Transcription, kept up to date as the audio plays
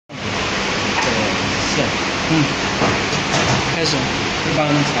peso. 一般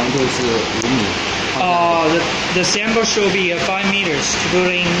长度是5米。The sample should be 5 meters to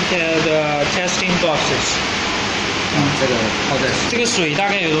put in the testing boxes. 这个泡在水。这个水大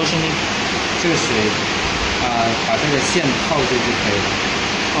概有多深呢？这个水把这个线泡住就可以了。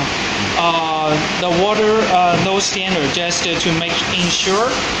The water, no standard, just to make ensure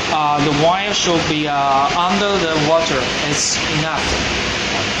the wire should be under the water. It's enough.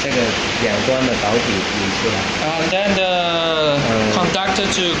 这个两端的导体引出来。And then the conductor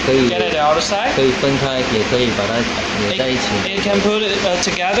to get it outside. 可以分开，也可以把它连在一起。It can put it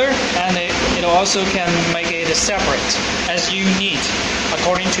together, and it also can make it separate as you need,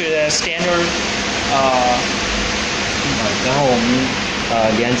 according to the standard. 然后我们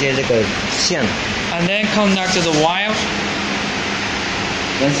连接这个线。And then connect the wire.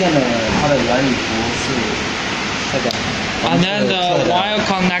 连线的它的原理图是这个。And then the wire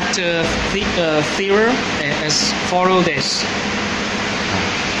connect theory is follow this.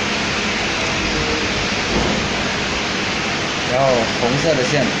 然后红色的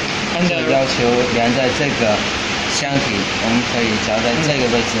线要求连在这个箱体，我们可以夹在这个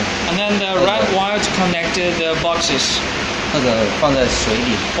位置。And then the red wire to connect the boxes. 或者放在水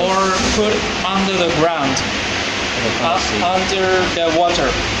里。Or put under the ground. Under the water.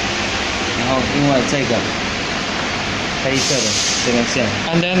 然后另外这个黑色的这根线。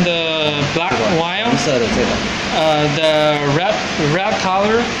And then the black wire. 红色的这个。The red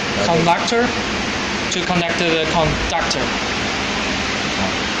color conductor to connect the conductor.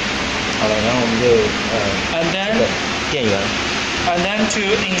 好了，然后我们就and then 电源。And then to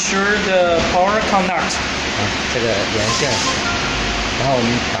ensure the power conduct. 这个连线，然后我们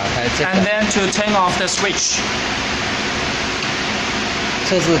打开这个。And then to turn off the switch.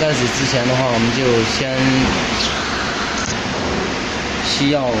 测试开始之前的话，我们就先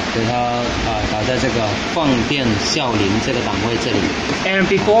需要给它打在这个放电效铃这个档位这里。And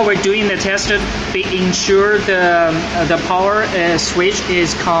before we're doing the test, be ensure the power switch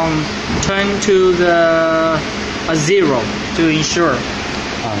is turned to the 0 to ensure.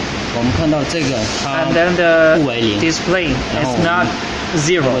 我们看到这个它 And then the 不为零 display is not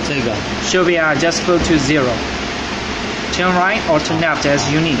 0. 这个 should be adjustable to 0. Turn right or turn left as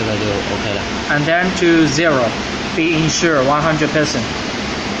you need. 这个就 OK 了。And then to 0. Be ensure 100%.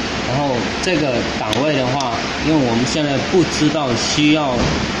 然后这个档位的话，因为我们现在不知道需要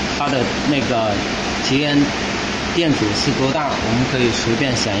它的那个极限电阻是多大，我们可以随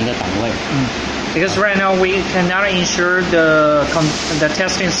便选一个档位。Because right now we cannot ensure the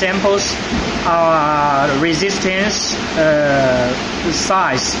testing samples resistance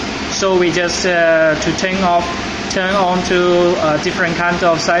size, so we just to turn on to different kind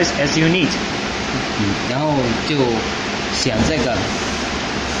of size as you need. 然后就选这个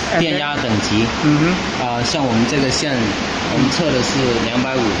电压等级。像我们这个线，我们测的是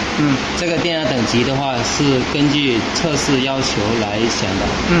250。这个电压等级的话是根据测试要求来选的。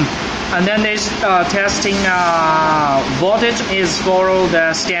And then this testing voltage is follow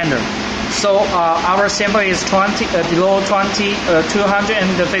the standard. So our sample is below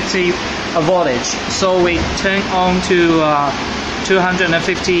 250 voltage. So we turn on to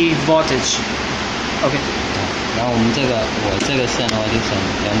 250 voltage. OK. 然后我们我这个线的话就选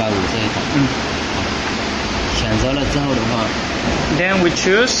250这一档。选择了之后的话 ，Then we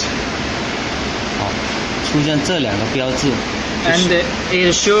choose. 出现这两个标志。And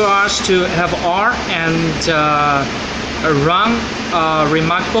it shows us to have R and run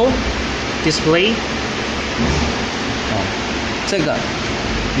remarkable display. 这个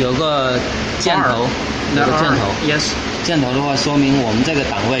有个箭头，有个箭头。Yes. 箭头的话，说明我们这个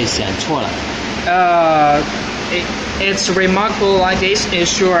档位选错了。It's remarkable like this. It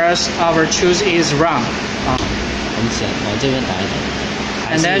shows us our choose is wrong. 我们选往这边打一打。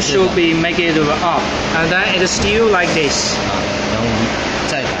And then should be make it up. And then it is still like this. 然后我们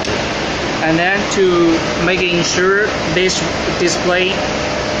再打一打。And then to make ensure this display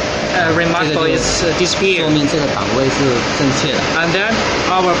remarkable is disappear. 说明这个档位是正确的。And then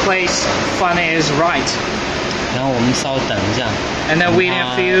our place finally is right. 然后我们稍等一下。And then wait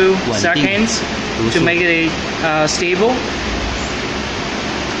a few seconds to make it stable.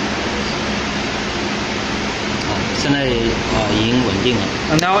 现在已经稳定了。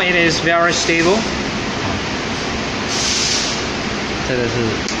And now it is very stable. 这个是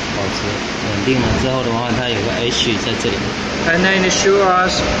保持稳定了之后的话，它有个 H 在这里。And then it shows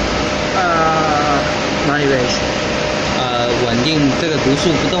us 哪里有 H？ 稳定这个读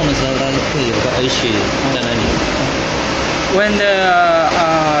数不动的时候，它会有个 H 在那里。When the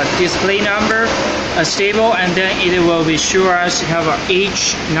display number stable, and then it will be sure as have a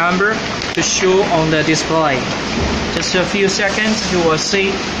H number to show on the display. Just a few seconds, you will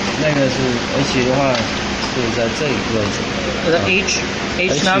see. 那个是 H 的话是在这个位置。The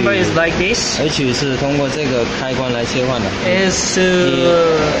H number is like this. H 是通过这个开关来切换的。Is to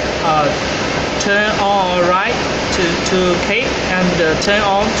turn on or right to K and turn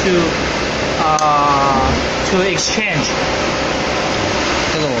on to exchange.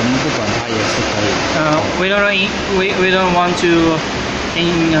 这个我们不管它也是可以。We don't want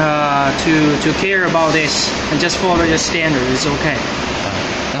to care about this and just follow the standard. It's okay.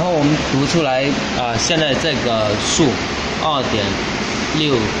 然后我们读出来现在这个数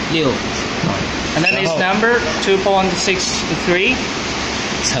2.66and then this number 2.63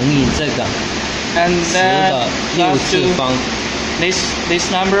乘以这个and then 10的6次方。This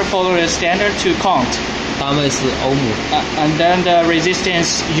number follow the standard to count. 单位是欧姆。And then the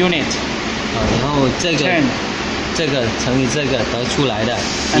resistance unit. 然后这个乘以这个得出来的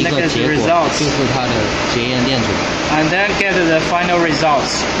一个结果就是它的绝缘电阻。And then get the final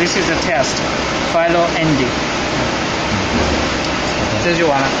results. This is the test. Final ending. 这就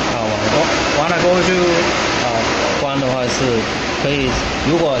完了。完了过后就关的话是可以，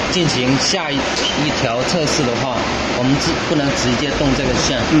如果进行下一条测试的话，我们不能直接动这个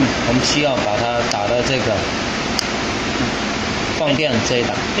线，我们需要把它打到这个放电这一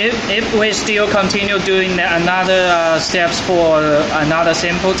档。If we still continue doing another steps for another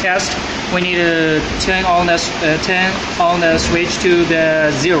sample test, we need to turn on the switch to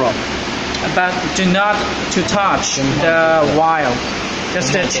the 0, but do not to touch the wire.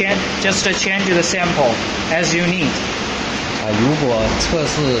 Just change the sample as you need. 如果测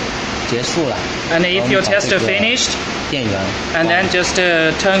试结束了 and if your test finished, 电源 and then just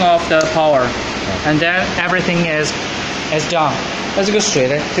turn off the power, and then everything is done. 那这个水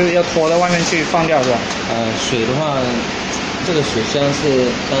呢，就要拖到外面去放掉是吧？水的话，这个水箱是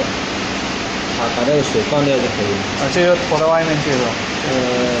把这个水放掉就可以了。这个拖到外面去是吧？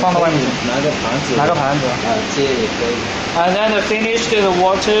放到外面去。拿个盘子。接也可以。And then finished the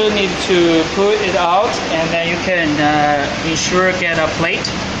water, need to put it out, and then you can ensure get a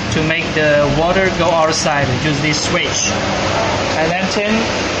plate to make the water go outside. Use this switch, and then turn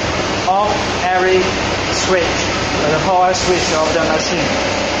off every switch, the power switch of the machine.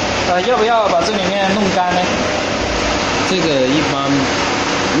 要不要把这里面弄干呢？这个一般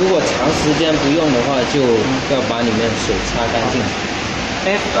如果长时间不用的话，就要把里面水擦干净。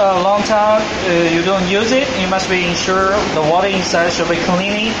If a long time you don't use it, you must be ensure the water inside should be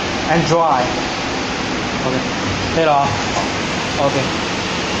clean and dry. OK， 对了啊。OK。